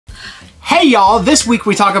Hey y'all, this week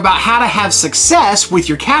we talk about how to have success with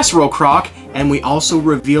your casserole crock, and we also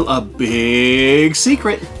reveal a big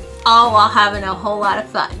secret. All while having a whole lot of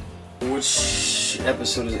fun. Which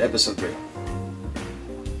episode is episode 3?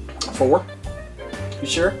 4? You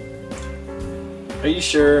sure? Are you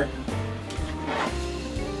sure?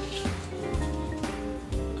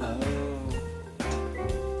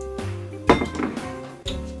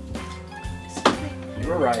 You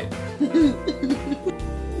were right.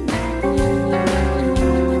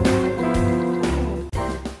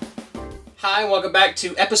 Hi, and welcome back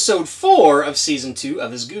to episode 4 of season 2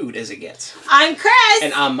 of As Good As It Gets. I'm Cris.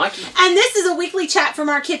 And I'm Mikey. And this is a weekly chat from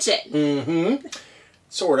our kitchen. Mm-hmm.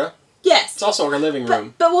 Sorta. Yes. It's also our living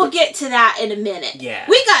room. But we'll get to that in a minute. Yeah.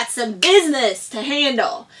 We got some business to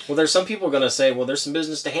handle. Well, there's some people going to say, well, there's some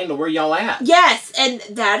business to handle. Where y'all at? Yes, and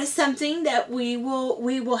that is something that we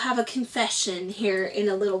will have a confession here in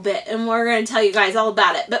a little bit, and we're going to tell you guys all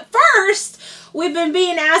about it. But first, we've been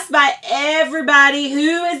being asked by everybody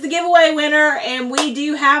who is the giveaway winner, and we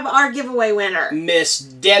do have our giveaway winner. Miss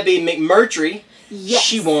Debbie McMurtry. Yes.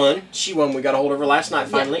 She won. We got a hold of her last night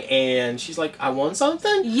finally, and she's like, I won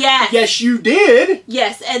something? Yes. Yes, you did.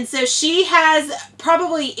 Yes, and so she has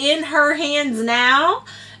probably in her hands now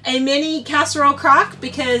a mini casserole crock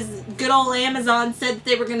because good old Amazon said that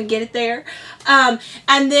they were going to get it there. And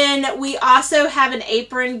then we also have an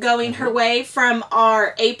apron going her way from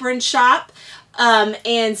our apron shop.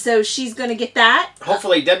 And so she's going to get that.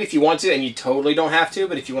 Hopefully, Debbie, if you want to, and you totally don't have to,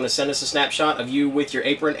 but if you want to send us a snapshot of you with your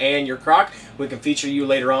apron and your crock, we can feature you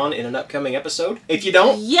later on in an upcoming episode. If you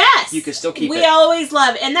don't, yes, you can still keep it. We always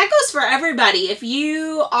love, and that goes for everybody. If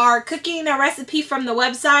you are cooking a recipe from the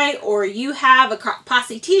website, or you have a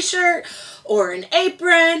Posse t-shirt, or an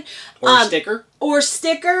apron, or a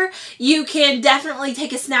sticker, you can definitely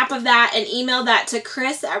take a snap of that and email that to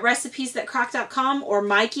Cris at recipes.crock.com or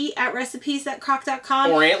Mikey at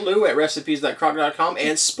recipes.crock.com or Aunt Lou at recipes.crock.com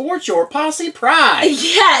and sport your Posse pride.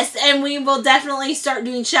 Yes, and we will definitely start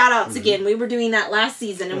doing shout outs again. We were doing that last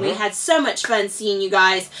season, and we had so much fun seeing you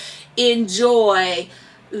guys enjoy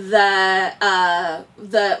the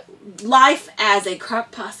life as a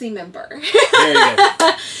Crock Posse member. There you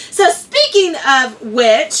go. So speaking of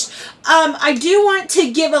which, I do want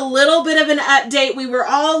to give a little bit of an update. We were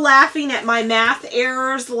all laughing at my math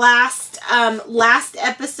errors last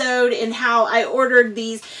episode and how I ordered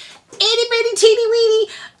these itty bitty teeny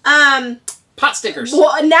weeny pot stickers.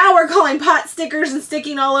 Well, now we're calling pot stickers and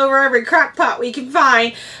sticking all over every crock pot we can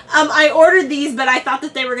find. I ordered these, but I thought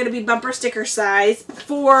that they were going to be bumper sticker size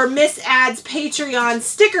for Miss Ad's Patreon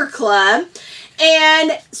sticker club.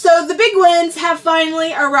 And so the big ones have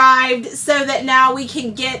finally arrived so that now we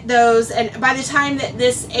can get those. And by the time that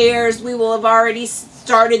this airs, we will have already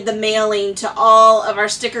started the mailing to all of our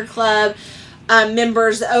sticker club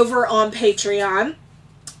members over on Patreon.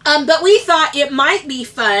 But we thought it might be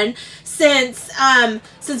fun since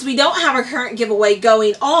we don't have a current giveaway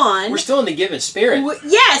going on. We're still in the giving spirit.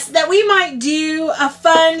 Yes, that we might do a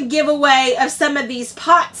fun giveaway of some of these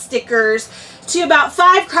pot stickers to about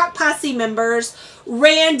 5 Crock Posse members,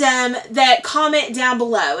 random, that comment down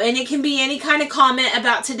below. And it can be any kind of comment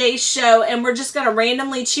about today's show, and we're just going to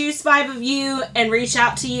randomly choose 5 of you and reach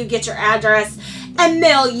out to you, get your address, and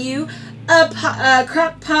mail you a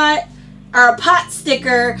crock pot or a pot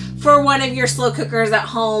sticker for one of your slow cookers at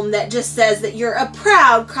home that just says that you're a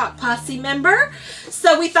proud Crock Posse member.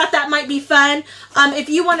 So we thought that might be fun. If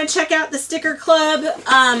you want to check out the sticker club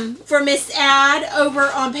for Miss Ad over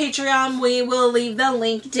on Patreon, we will leave the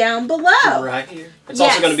link down below. Right here. It's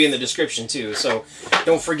also going to be in the description too. So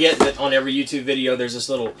don't forget that on every YouTube video there's this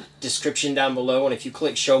little description down below, and if you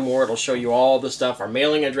click show more, it'll show you all the stuff, our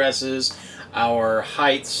mailing addresses, our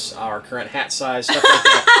heights, our current hat size, stuff like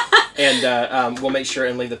that. And we'll make sure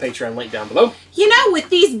and leave the Patreon link down below. You know, with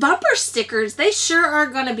these bumper stickers, they sure are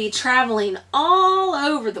going to be traveling all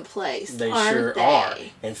over the place. They sure are.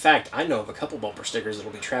 In fact, I know of a couple bumper stickers that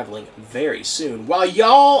will be traveling very soon. While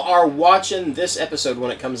y'all are watching this episode when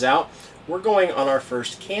it comes out, we're going on our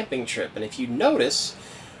first camping trip. And if you notice,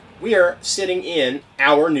 we are sitting in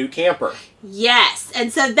our new camper. Yes,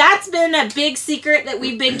 and so that's been a big secret that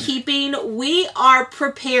we've been keeping. We are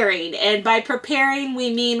preparing, and by preparing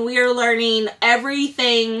we mean we are learning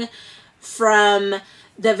everything from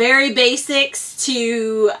the very basics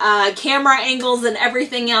to camera angles and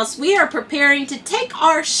everything else. We are preparing to take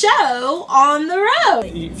our show on the road.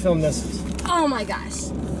 You film this. Oh my gosh.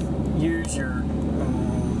 Use your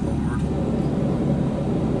board.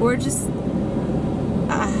 We're just,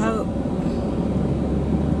 I hope.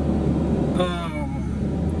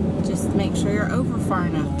 Just make sure you're over far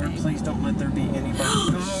enough. Lord, please don't let there be anybody.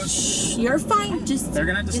 Oh, You're fine. Just they're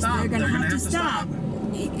gonna have to stop. They're gonna have to stop.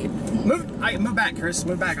 Move back, Cris.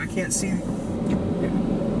 Move back. I can't see.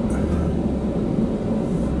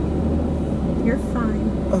 You're fine.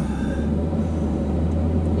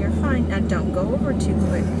 You're fine. Now don't go over too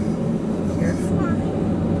quick. You're fine.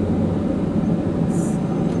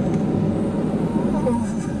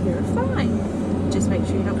 You're fine. Just make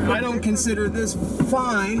sure you don't. I don't consider this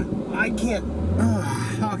fine. I can't.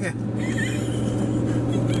 Okay.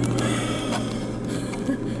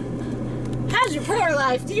 How's your prayer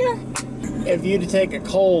life, dear? If you'd take a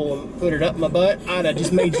coal and put it up my butt, I'd have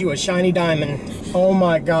just made you a shiny diamond. Oh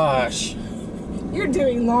my gosh. You're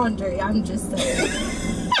doing laundry, I'm just saying.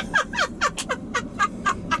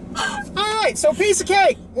 Alright, so piece of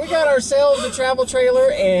cake. We got ourselves a travel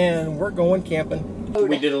trailer and we're going camping.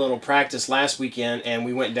 We did a little practice last weekend, and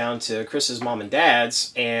we went down to Chris's mom and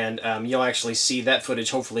dad's, and you'll actually see that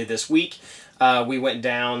footage hopefully this week. We went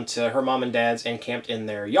down to her mom and dad's and camped in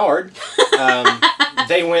their yard.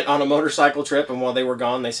 They went on a motorcycle trip, and while they were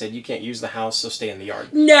gone, they said, you can't use the house, so stay in the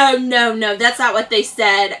yard. No, that's not what they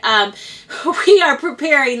said. We are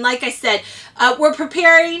preparing, like I said, we're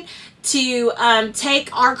preparing to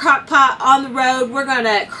take our Crock-pot on the road. We're going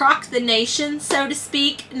to crock the nation, so to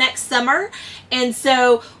speak, next summer. And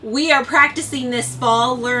so we are practicing this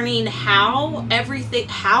fall, learning how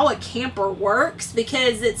a camper works,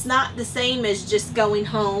 because it's not the same as just going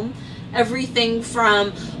home. Everything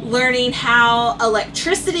from learning how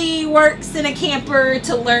electricity works in a camper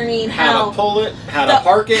to learning how to pull it, how to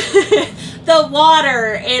park it. The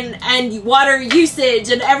water and water usage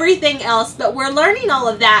and everything else. But we're learning all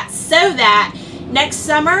of that so that next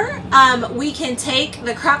summer we can take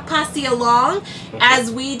the Crock Posse along as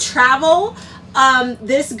we travel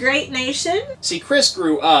this great nation. See, Cris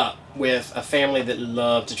grew up with a family that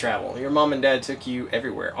loved to travel. Your mom and dad took you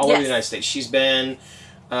everywhere, all over the United States. She's been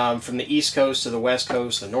from the East Coast to the West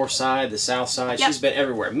Coast, the North Side, the South Side. She's been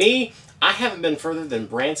everywhere. Me, I haven't been further than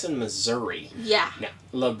Branson, Missouri. Yeah. Now,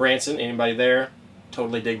 love Branson. Anybody there?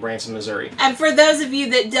 Totally dig Branson, Missouri. And for those of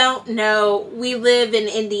you that don't know, we live in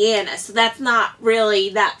Indiana, so that's not really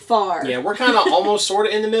that far. Yeah, we're kind of almost sort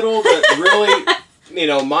of in the middle, but really, you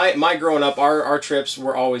know, my growing up, our trips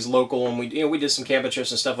were always local, and we did some camping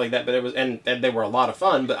trips and stuff like that, but it was and they were a lot of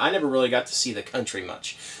fun, but I never really got to see the country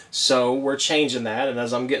much. So we're changing that, and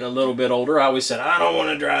as I'm getting a little bit older, I always said, I don't want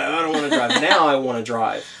to drive. Now I want to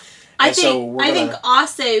drive. I think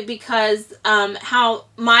also because how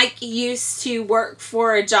Mike used to work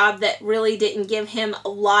for a job that really didn't give him a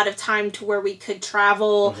lot of time to where we could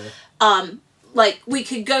travel. Like we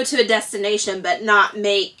could go to a destination but not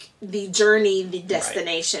make the journey the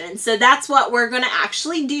destination. And so that's what we're going to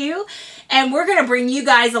actually do. And we're going to bring you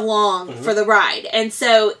guys along for the ride. And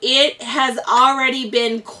so it has already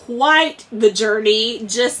been quite the journey,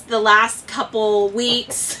 just the last couple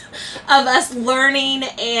weeks of us learning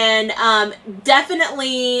and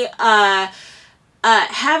definitely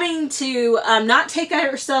having to not take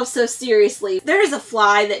ourselves so seriously. There is a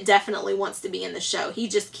fly that definitely wants to be in the show. He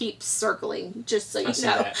just keeps circling, just so you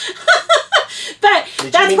know. But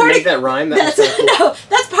did that's you part make of that rhyme. That's no,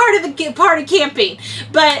 that's part of camping.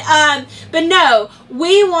 But no,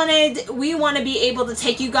 we want to be able to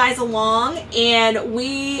take you guys along, and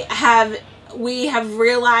we have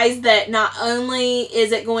realized that not only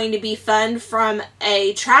is it going to be fun from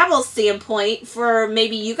a travel standpoint for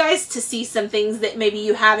maybe you guys to see some things that maybe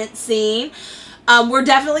you haven't seen. We're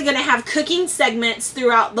definitely going to have cooking segments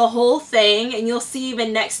throughout the whole thing, and you'll see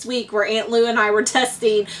even next week where Aunt Lou and I were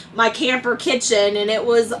testing my camper kitchen, and it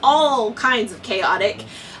was all kinds of chaotic.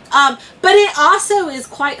 But it also is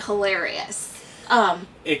quite hilarious.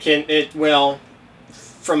 Well,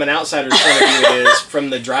 from an outsider's point of view, it is. From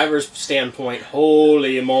the driver's standpoint,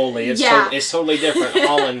 holy moly, it's totally different,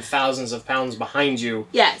 hauling thousands of pounds behind you.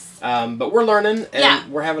 Yes. But we're learning,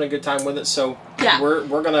 and we're having a good time with it. So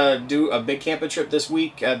we're gonna do a big camping trip this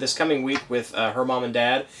week, this coming week with her mom and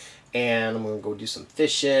dad, and I'm gonna go do some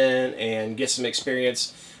fishing and get some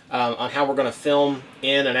experience on how we're gonna film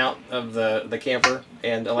in and out of the camper,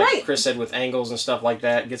 and like Cris said, with angles and stuff like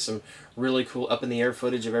that, get some really cool up in the air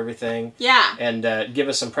footage of everything. Yeah. And give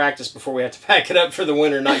us some practice before we have to pack it up for the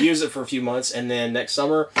winter, not use it for a few months, and then next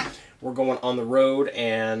summer we're going on the road,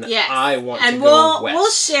 and I want to go west. We'll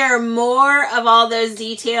share more of all those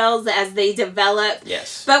details as they develop.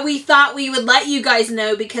 Yes. But we thought we would let you guys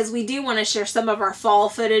know, because we do want to share some of our fall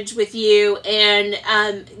footage with you, and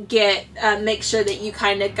make sure that you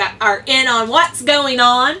kind of are in on what's going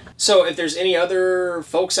on. So if there's any other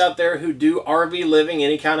folks out there who do RV living,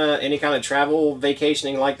 any kind of travel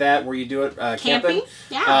vacationing like that, where you do it camping,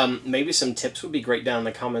 yeah. Maybe some tips would be great down in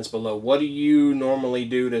the comments below. What do you normally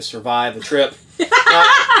do to survive a trip?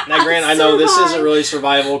 Now, Grant, I know this isn't really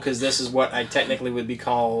survival because this is what I technically would be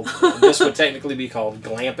called. This would technically be called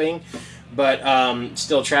glamping, but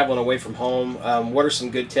still traveling away from home. What are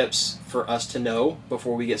some good tips for us to know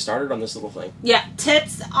before we get started on this little thing? Yeah,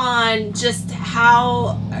 tips on just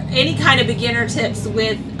how, any kind of beginner tips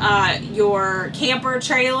with your camper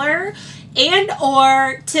trailer, and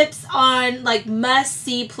or tips on like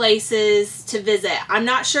must-see places to visit. I'm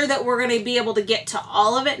not sure that we're going to be able to get to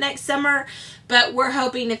all of it next summer, but we're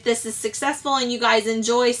hoping if this is successful and you guys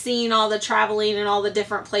enjoy seeing all the traveling and all the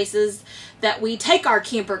different places that we take our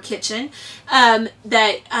camper kitchen,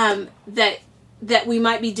 that we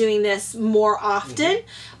might be doing this more often.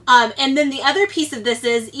 And then the other piece of this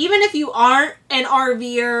is, even if you aren't an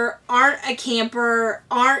RVer, aren't a camper,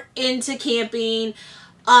 aren't into camping,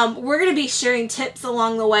 we're going to be sharing tips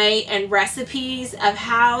along the way and recipes of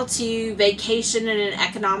how to vacation in an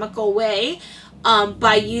economical way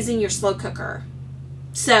by using your slow cooker.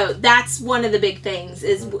 So that's one of the big things,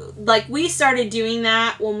 is like we started doing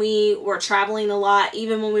that when we were traveling a lot,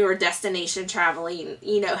 even when we were destination traveling,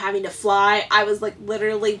 you know, having to fly. I was like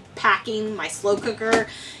literally packing my slow cooker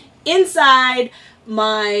inside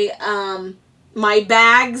my my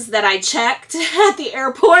bags that I checked at the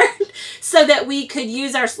airport so that we could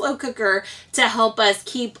use our slow cooker to help us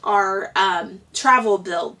keep our travel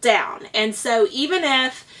bill down. And so even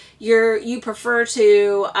if you prefer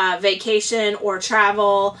to vacation or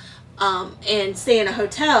travel and stay in a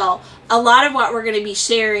hotel, a lot of what we're going to be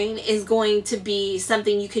sharing is going to be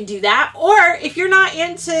something you can do that. Or if you're not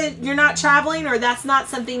traveling, or that's not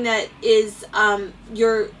something that is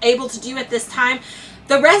you're able to do at this time,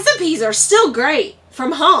 the recipes are still great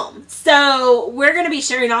from home. So we're going to be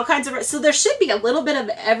sharing all kinds of, so there should be a little bit of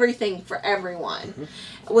everything for everyone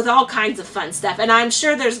with all kinds of fun stuff. And I'm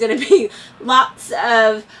sure there's going to be lots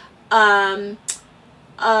of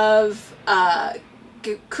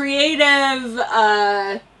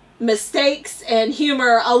creative mistakes and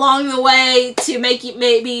humor along the way to make you,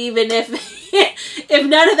 maybe even if if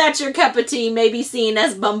none of that's your cup of tea, maybe seeing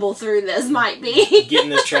us bumble through this might be. Getting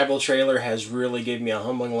this travel trailer has really given me a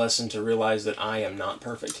humbling lesson to realize that I am not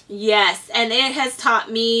perfect. Yes, and it has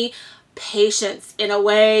taught me patience in a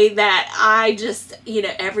way that I just, you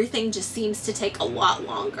know, everything just seems to take a lot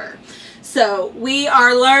longer. So we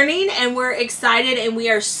are learning, and we're excited, and we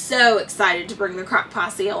are so excited to bring the Crock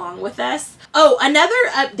Posse along with us. Oh, another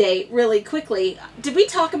update really quickly. Did we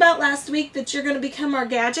talk about last week that you're going to become our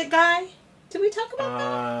gadget guy? Did we talk about that?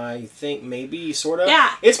 I think maybe, sort of.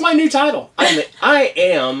 Yeah. It's my new title. I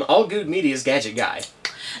am All Goode Media's gadget guy.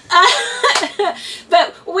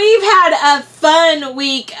 But we've had a fun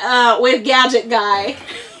week with Gadget Guy.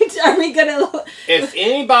 Are we gonna? If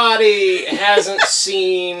anybody hasn't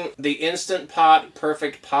seen the Instant Pot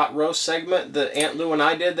Perfect Pot Roast segment that Aunt Lou and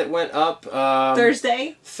I did that went up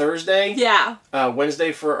Thursday, yeah,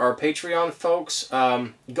 Wednesday for our Patreon folks,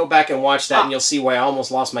 go back and watch that, and you'll see why I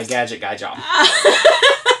almost lost my Gadget Guy job.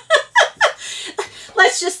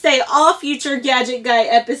 Let's just say all future Gadget Guy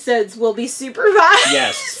episodes will be supervised.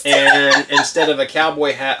 Yes, and instead of a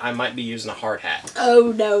cowboy hat, I might be using a hard hat.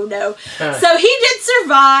 Oh, no, no. So he did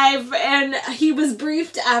survive, and he was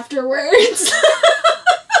briefed afterwards.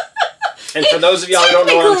 And for those of y'all who don't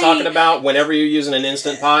know what I'm talking about, whenever you're using an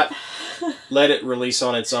Instant Pot, let it release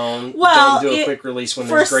on its own. Well, don't do a quick release when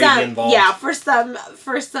there's gravy involved. Yeah, for some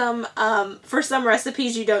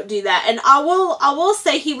recipes you don't do that. And I will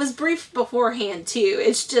say he was briefed beforehand too.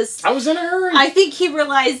 It's just I was in a hurry. I think he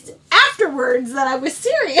realized afterwards that I was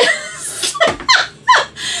serious.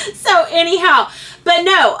 So anyhow, but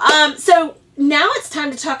no, so now it's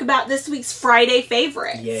time to talk about this week's Friday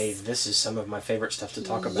favorites. Yay, this is some of my favorite stuff to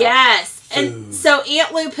talk about. Yes. And so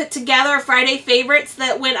Aunt Lou put together Friday favorites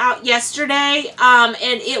that went out yesterday, and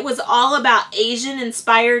it was all about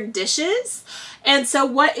Asian-inspired dishes. And so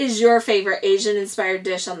what is your favorite Asian-inspired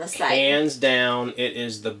dish on the site? Hands down, it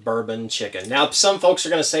is the bourbon chicken. Now, some folks are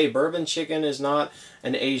going to say bourbon chicken is not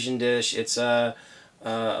an Asian dish. It's some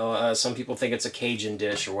people think it's a Cajun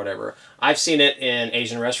dish or whatever. I've seen it in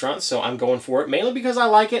Asian restaurants, so I'm going for it, mainly because I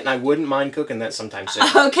like it, and I wouldn't mind cooking that sometime soon.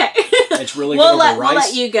 Okay. It's really good over rice. We'll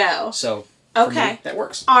let you go. So, okay, me, that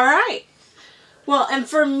works. All right. Well, and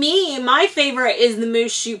for me, my favorite is the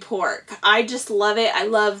moose shoe pork. I just love it. I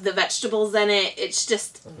love the vegetables in it. It's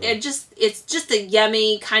just, it's just a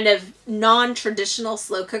yummy kind of non-traditional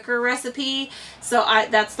slow cooker recipe. So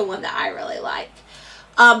that's the one that I really like.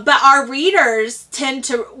 But our readers tend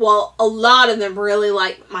to, well, a lot of them really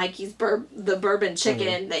like Mikey's the bourbon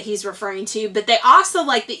chicken that he's referring to, but they also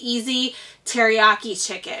like the easy teriyaki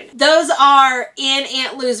chicken. Those are in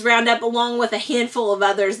Aunt Lou's Roundup, along with a handful of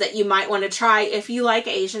others that you might want to try if you like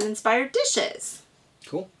Asian-inspired dishes.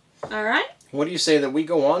 Cool. All right. What do you say that we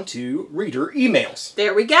go on to reader emails?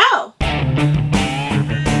 There we go.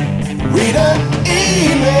 Reader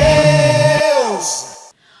emails.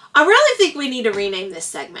 I really think we need to rename this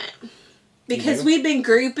segment because we've been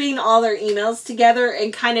grouping all their emails together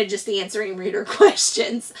and kind of just answering reader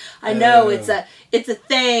questions. I know it's a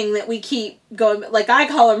thing that we keep going, like I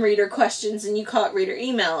call them reader questions and you call it reader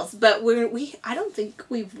emails, but I don't think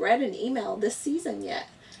we've read an email this season yet.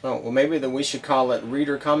 Oh, well maybe then we should call it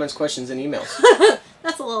reader comments, questions, and emails.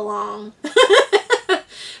 That's a little long.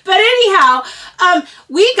 But anyhow,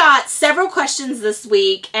 we got several questions this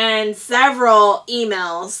week and several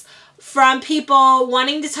emails from people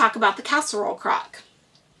wanting to talk about the Casserole Crock.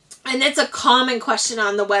 And it's a common question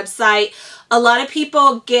on the website. A lot of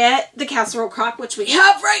people get the Casserole Crock, which we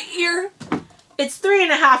have right here. It's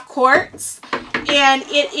 3.5 quarts, and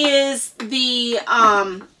it is the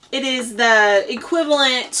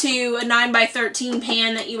equivalent to a 9x13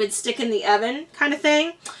 pan that you would stick in the oven kind of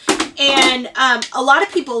thing. And a lot of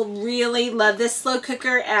people really love this slow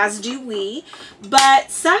cooker, as do we, but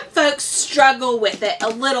some folks struggle with it a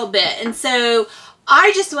little bit. And so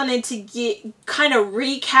I just wanted to kind of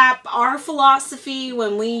recap our philosophy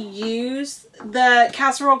when we use the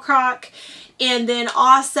Casserole Crock, and then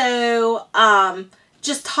also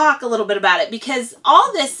just talk a little bit about it, because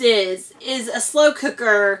all this is a slow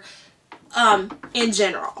cooker in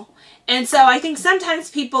general. And so I think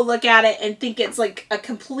sometimes people look at it and think it's like a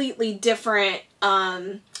completely different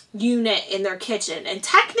unit in their kitchen. And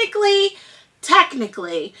technically,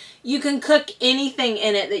 you can cook anything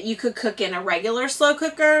in it that you could cook in a regular slow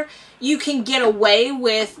cooker. You can get away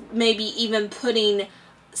with maybe even putting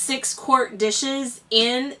 6-quart dishes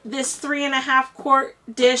in this 3.5 quart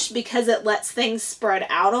dish because it lets things spread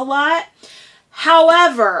out a lot.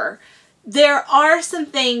 However, there are some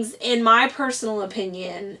things, in my personal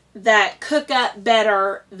opinion, that cook up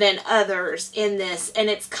better than others in this, and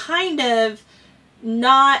it's kind of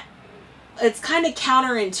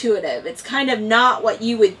counterintuitive. It's kind of not what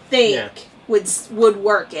you would think would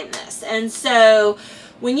work in this. And so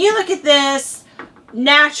when you look at this,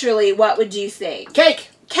 naturally, what would you think?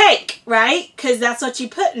 Cake, right? Because that's what you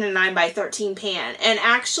put in a 9x13 pan. And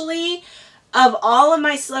actually, of all of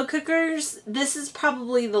my slow cookers, this is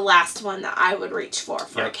probably the last one that I would reach for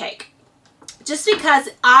a cake. Just because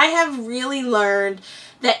I have really learned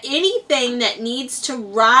that anything that needs to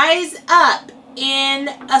rise up in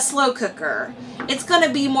a slow cooker, it's going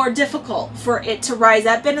to be more difficult for it to rise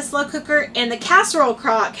up in a slow cooker. And the Casserole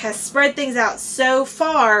Crock has spread things out so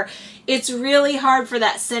far, it's really hard for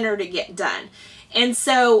that center to get done. And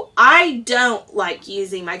so I don't like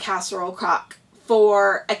using my Casserole Crock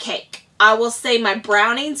for a cake. I will say my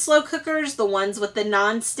browning slow cookers, the ones with the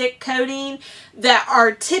non-stick coating that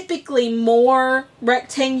are typically more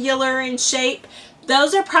rectangular in shape,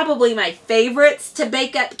 those are probably my favorites to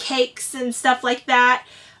bake up cakes and stuff like that.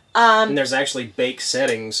 And there's actually bake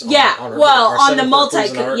settings. On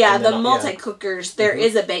the multi-cookers, there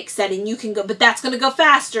is a bake setting. You can go, but that's going to go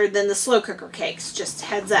faster than the slow cooker cakes, just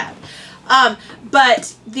heads up.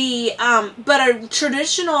 But a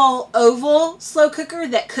traditional oval slow cooker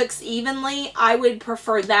that cooks evenly, I would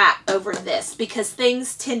prefer that over this because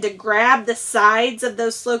things tend to grab the sides of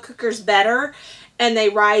those slow cookers better and they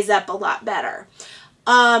rise up a lot better.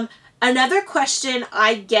 Another question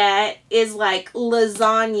I get is like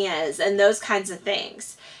lasagnas and those kinds of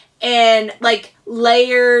things. And like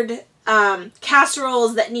layered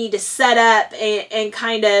casseroles that need to set up and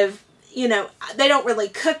kind of, you know, they don't really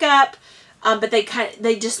cook up. But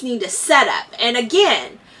they just need to set up. And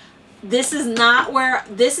again,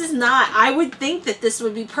 I would think that this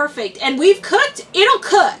would be perfect. And we've cooked, it'll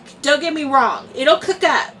cook. Don't get me wrong. It'll cook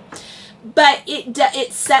up. But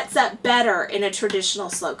it sets up better in a traditional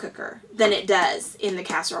slow cooker than it does in the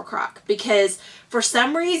Casserole Crock. Because for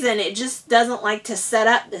some reason, it just doesn't like to set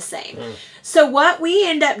up the same. So what we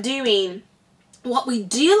end up doing, what we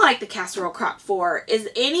do like the Casserole Crock for, is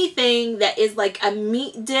anything that is like a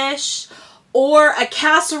meat dish or a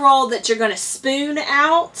casserole that you're going to spoon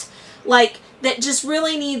out, like that just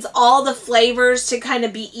really needs all the flavors to kind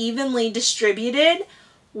of be evenly distributed.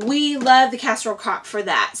 we love the Casserole Crock for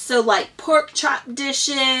that. So like pork chop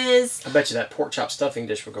dishes. I bet you that pork chop stuffing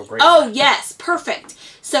dish would go great. Oh, yes. Perfect.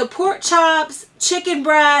 So pork chops, chicken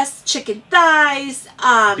breasts, chicken thighs,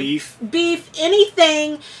 beef,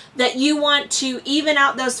 anything that you want to even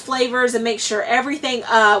out those flavors and make sure everything,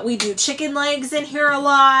 we do chicken legs in here a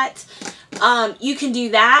lot. You can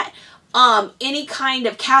do that. Any kind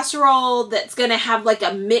of casserole that's going to have like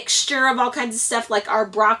a mixture of all kinds of stuff, like our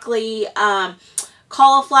broccoli,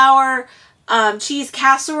 cauliflower, cheese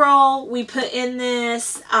casserole we put in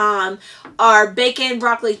this. Our bacon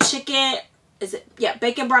broccoli chicken,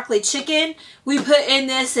 bacon broccoli chicken we put in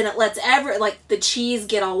this, and it lets the cheese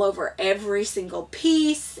get all over every single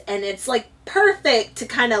piece, and it's like perfect to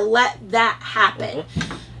kind of let that happen.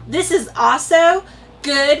 This is also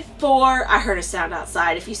good for, I heard a sound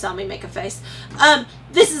outside if you saw me make a face.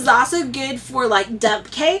 This is also good for like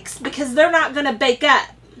dump cakes because they're not going to bake up.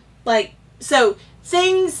 So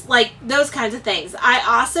things like those kinds of things. I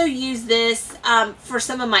also use this for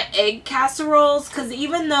some of my egg casseroles because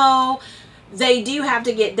even though they do have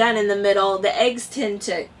to get done in the middle, the eggs tend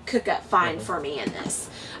to cook up fine for me in this.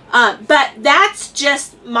 But that's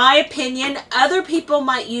just my opinion. Other people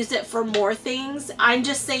might use it for more things. I'm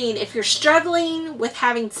just saying if you're struggling with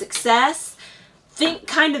having success, think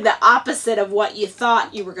kind of the opposite of what you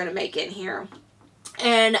thought you were going to make in here.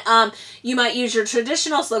 And you might use your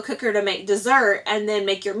traditional slow cooker to make dessert and then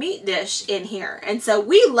make your meat dish in here. And so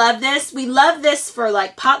we love this. We love this for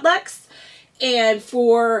like potlucks and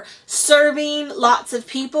for serving lots of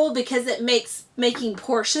people because it makes making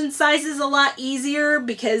portion sizes a lot easier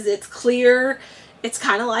because it's clear. It's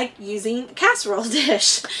kind of like using a casserole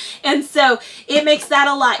dish. And so it makes that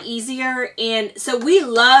a lot easier. And so we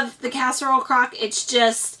love the Casserole Crock. It's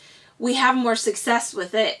just we have more success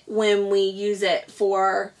with it when we use it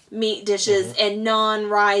for meat dishes and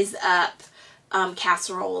non-rise up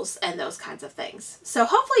casseroles and those kinds of things. So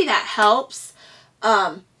hopefully that helps.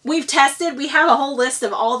 We've tested. We have a whole list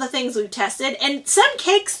of all the things we've tested. And some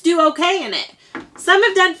cakes do okay in it. Some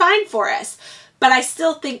have done fine for us. But I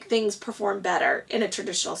still think things perform better in a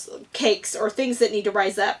traditional cakes or things that need to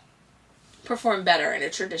rise up perform better in a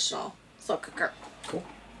traditional slow cooker. Cool.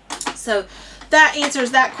 So that answers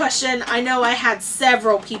that question. I know I had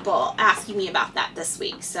several people asking me about that this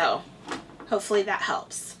week. So hopefully that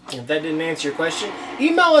helps. If that didn't answer your question,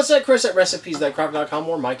 email us at Cris@recipes.crock.com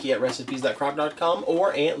or Mikey@recipes.crock.com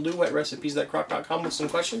or Aunt Lou@recipes.crock.com with some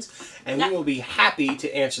questions, and we will be happy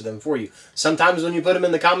to answer them for you. Sometimes when you put them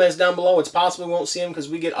in the comments down below, it's possible we won't see them because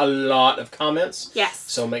we get a lot of comments. Yes.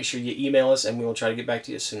 So make sure you email us, and we will try to get back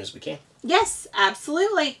to you as soon as we can. Yes,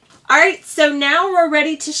 absolutely. All right, so now we're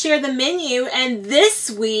ready to share the menu, and this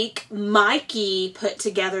week, Mikey put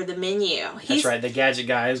together the menu. That's right, the gadget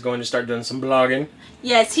guy is going to start doing some blogging.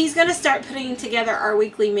 Yes, he's going to start putting together our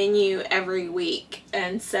weekly menu every week,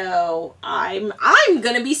 and so I'm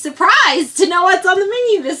going to be surprised to know what's on the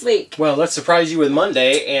menu this week. Well, let's surprise you with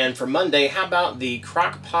Monday, and for Monday, how about the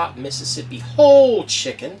Crock-pot Mississippi whole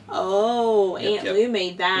chicken? Oh, Aunt Lou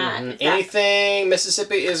made that. Anything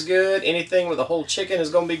Mississippi is good. Anything with a whole chicken is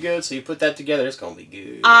going to be good. So you put that together, it's going to be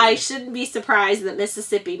good. I shouldn't be surprised that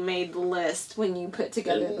Mississippi made the list when you put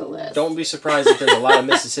together the list. Don't be surprised if there's a lot of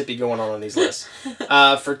Mississippi going on these lists.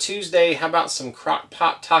 For Tuesday, how about some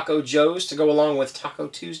Crock-pot Taco Joes to go along with Taco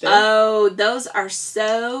Tuesday? Oh, those are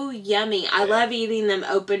so yummy. I love eating them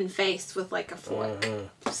open-faced with like a fork.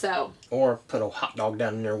 So. Or put a hot dog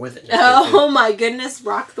down in there with it. Oh my goodness,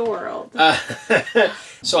 rock the world.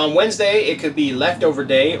 So on Wednesday, it could be leftover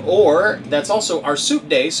day, or that's also our soup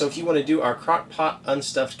day. So if you want to do our Crock-pot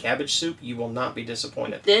unstuffed cabbage soup, you will not be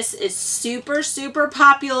disappointed. This is super, super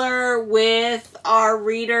popular with our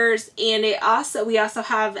readers, and we also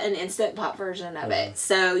have an Instant Pot version of it.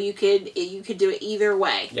 So you could do it either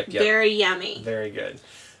way. Yep. Very yummy. Very good.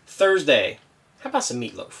 Thursday, how about some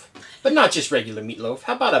meatloaf? But not just regular meatloaf.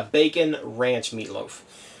 How about a bacon ranch meatloaf?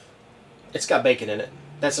 It's got bacon in it.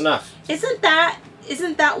 That's enough. Isn't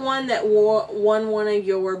that one that won one of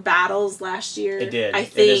your battles last year? It did. I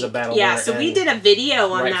think. It is a battle winner. Yeah, so we did a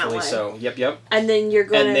video on that one. Rightfully so. Yep. And then we're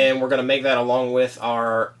going to make that along with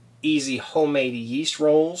our easy homemade yeast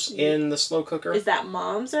rolls in the slow cooker. Is that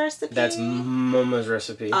Mom's recipe? That's Mama's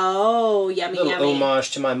recipe. Oh, yummy, yummy. Little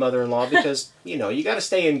homage to my mother-in-law because, you got to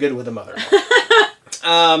stay in good with the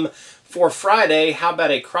mother-in-law. For Friday, how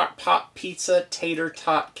about a Crock-pot pizza tater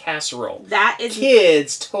tot casserole?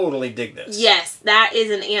 Kids totally dig this. Yes, that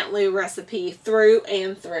is an Aunt Lou recipe through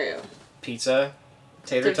and through. Pizza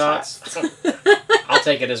tater tots. I'll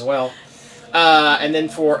take it as well. And then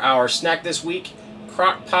for our snack this week,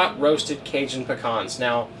 Crock-pot roasted Cajun pecans.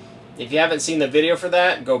 Now, If you haven't seen the video for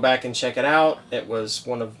that, go back and check it out. It was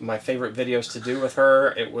one of my favorite videos to do with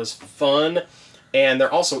her. It was fun. And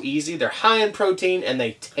they're also easy. They're high in protein and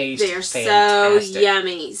they taste fantastic. They're so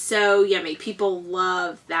yummy. So yummy. People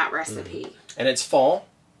love that recipe. And it's fall.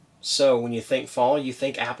 So when you think fall, you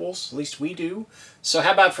think apples. At least we do. So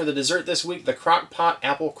how about for the dessert this week, the Crock-pot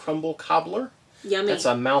apple crumble cobbler? Yummy. That's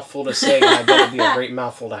a mouthful to say, and I bet it'd be a great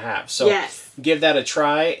mouthful to have. So yes. Give that a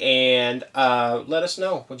try, and let us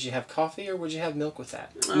know. Would you have coffee or would you have milk with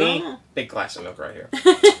that? Me, big glass of milk right here.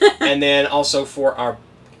 And then also for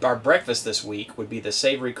our breakfast this week would be the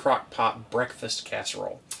savory Crock-pot breakfast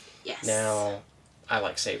casserole. Yes. Now, I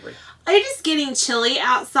like savory. It is getting chilly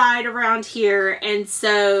outside around here, and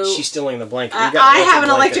so... She's still in the blanket. I have an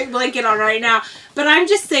electric blanket on right now. But I'm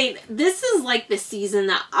just saying, this is like the season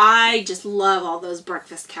that I just love all those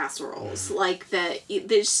breakfast casseroles. Like,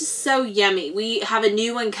 it's just so yummy. We have a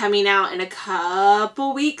new one coming out in a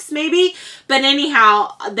couple weeks, maybe. But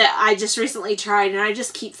anyhow, that I just recently tried, and I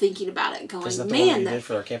just keep thinking about it, going, is that the one we did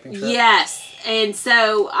for our camping trip? Yes. And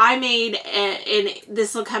so I made, and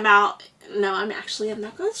this will come out... No, I'm not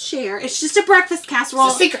going to share. It's just a breakfast casserole.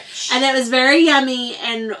 It's a secret. And it was very yummy.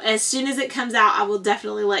 And as soon as it comes out, I will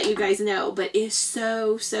definitely let you guys know. But it's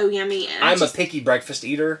so, so yummy. And I'm a picky breakfast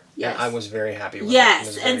eater. Yes. And I was very happy with it.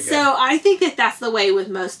 Yes. It and good. So I think that that's the way with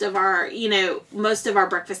most of our, most of our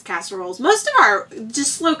breakfast casseroles. Most of our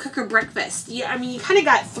just slow cooker breakfast. I mean, you kind of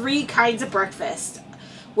got 3 kinds of breakfast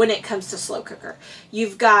when it comes to slow cooker.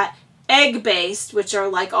 You've got egg-based, which are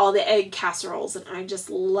like all the egg casseroles, and I just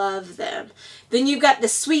love them. Then you've got the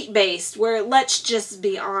sweet-based, where, let's just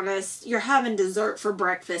be honest, you're having dessert for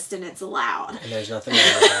breakfast and it's allowed. And there's nothing wrong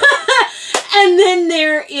with that. And then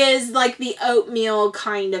there is like the oatmeal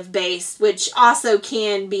kind of base, which also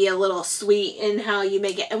can be a little sweet in how you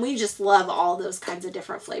make it. And we just love all those kinds of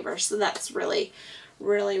different flavors. So that's really,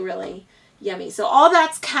 really, really yummy. So all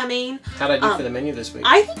that's coming. How'd I do for the menu this week?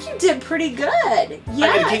 I think you did pretty good. Yes.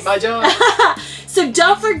 I gotta keep my job. So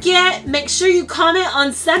don't forget, make sure you comment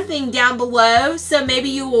on something down below. So maybe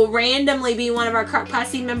you will randomly be one of our Crock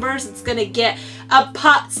Posse members. It's gonna get a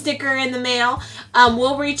pot sticker in the mail.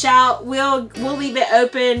 We'll reach out. We'll leave it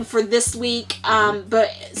open for this week, but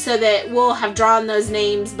so that we'll have drawn those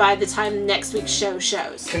names by the time next week's show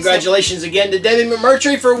shows. Congratulations again to Debbie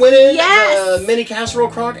McMurtry for winning Yes. the mini casserole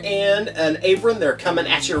crock and an apron. They're coming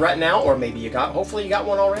at you right now, or maybe hopefully you got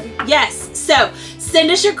one already. Yes. So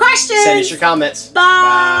send us your questions. Send us your comments.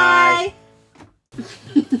 Bye.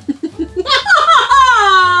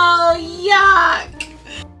 Oh, yuck.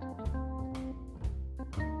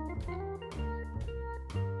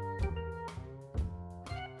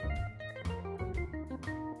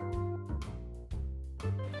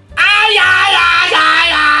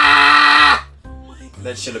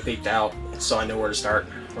 That should have peeked out, so I know where to start.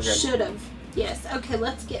 We're good. Should have. Yes. Okay,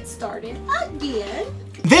 let's get started again.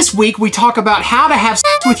 This week we talk about how to have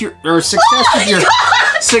with your success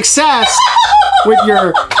with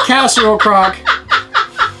your casserole crock.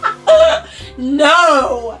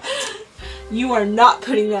 No, you are not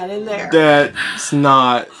putting that in there. That's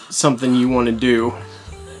not something you want to do.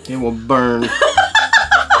 It will burn.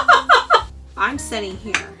 I'm sitting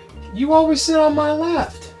here. You always sit on my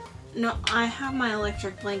left. No, I have my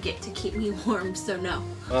electric blanket to keep me warm, so no.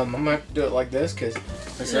 I might have to do it like this because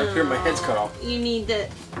up here my head's cut off. You need to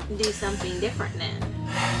do something different then.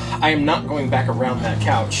 I am not going back around that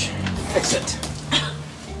couch. Fix it.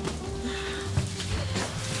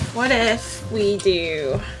 What if we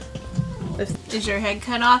do... Is your head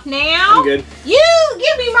cut off now? I'm good. You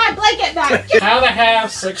give me my blanket back. How to have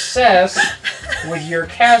success with your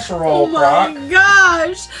casserole crock. Oh my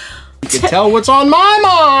gosh. You can tell what's on my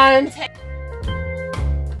mind.